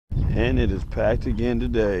And it is packed again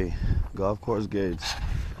today. Golf course gates.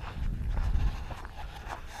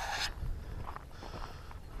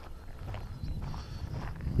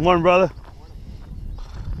 Morning, brother.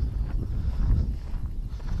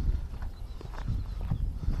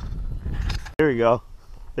 Here we go.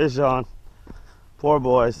 Fish on. Poor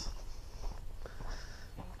boys.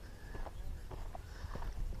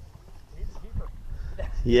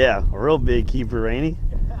 Yeah, a real big keeper, ain't he?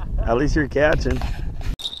 At least you're catching.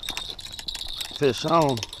 Fish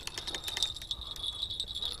on.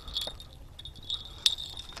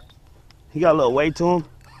 He got a little weight to him.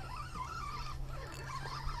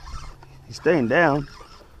 He's staying down.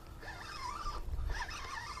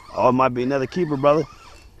 Oh, it might be another keeper, brother.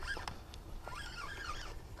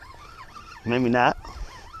 Maybe not.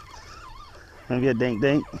 Maybe a dink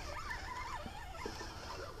dink.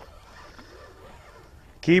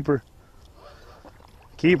 Keeper.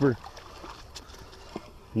 Keeper.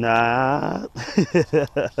 Nah.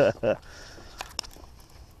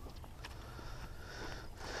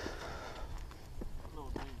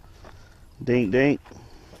 Dink dink.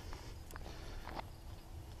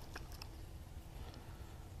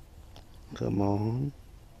 Come on.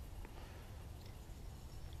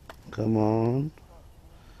 Come on.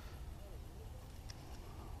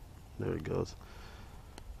 There it goes.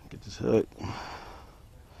 Get this hook.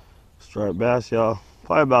 Striped bass, y'all.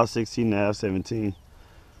 Probably about 16 and a half, 17.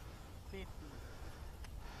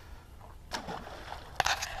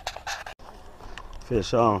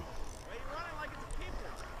 Fish on.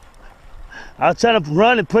 I was trying to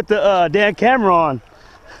run and put the damn camera on.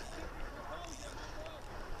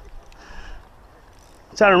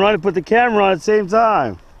 Trying to run and put the camera on at the same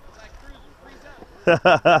time.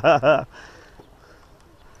 Yeah.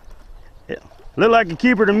 Look like a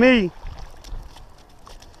keeper to me.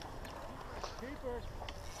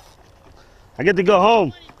 I get to go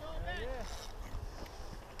home.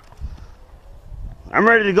 I'm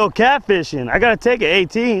ready to go catfishing. I gotta take it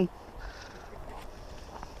 18.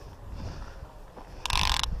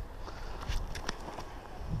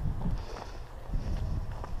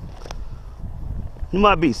 You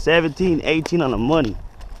might be 17, 18 on the money.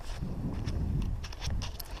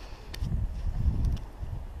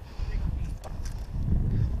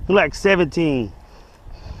 You like 17.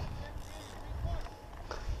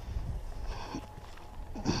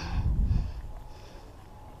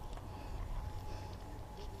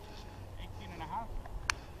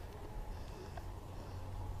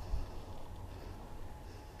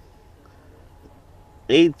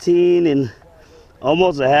 $18 and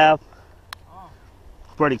almost a half.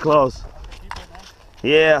 Pretty close.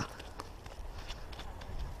 Yeah.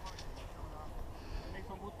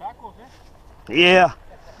 Yeah.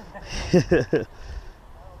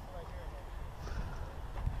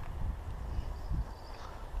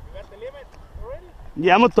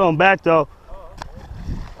 Yeah, I'm gonna throw them back though.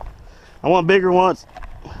 I want bigger ones.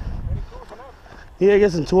 Yeah, I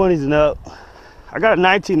get some 20s and up. I got a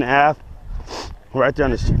 19 and a half right there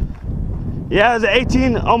on the street. Yeah, it's an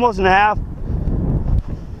 18, almost and a half.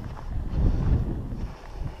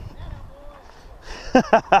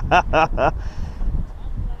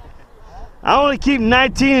 I only keep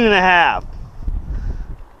 19 and a half.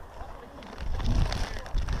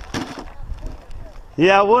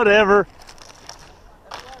 Yeah, whatever.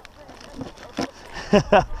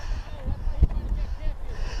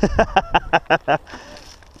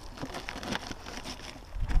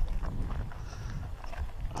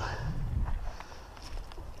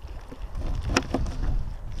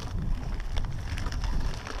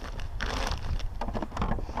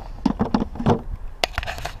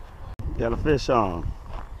 Got a fish on.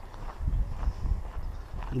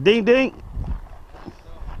 Ding ding.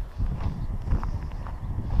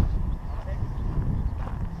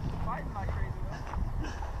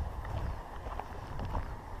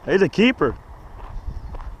 He's a keeper.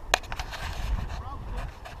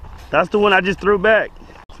 That's the one I just threw back.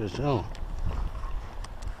 Fish on.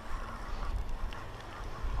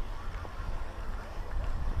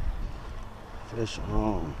 Fish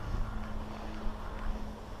on.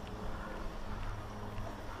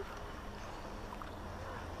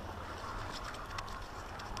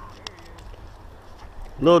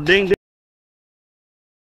 Little ding ding.